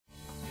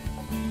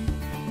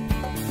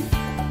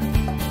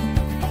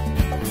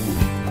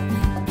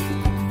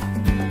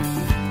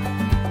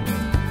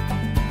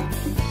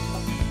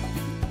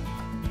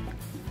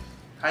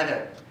Hi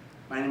there,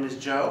 my name is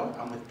Joe.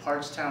 I'm with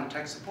Partstown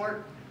Tech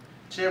Support.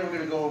 Today we're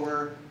going to go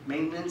over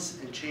maintenance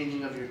and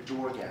changing of your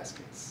door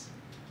gaskets.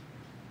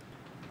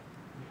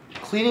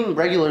 Cleaning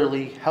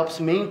regularly helps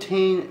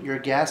maintain your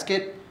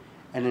gasket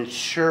and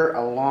ensure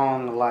a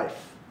long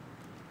life.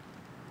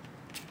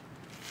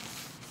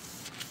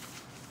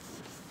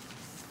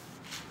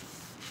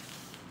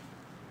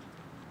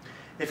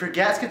 If your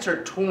gaskets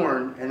are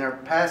torn and are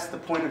past the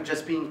point of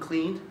just being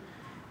cleaned,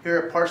 here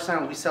at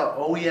Partstown we sell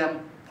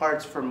OEM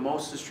parts for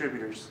most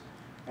distributors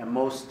and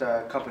most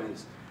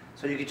companies.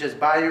 So you can just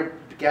buy your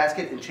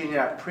gasket and change it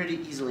out pretty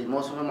easily.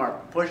 Most of them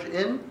are push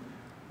in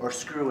or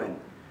screw in.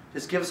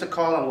 Just give us a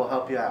call and we'll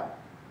help you out.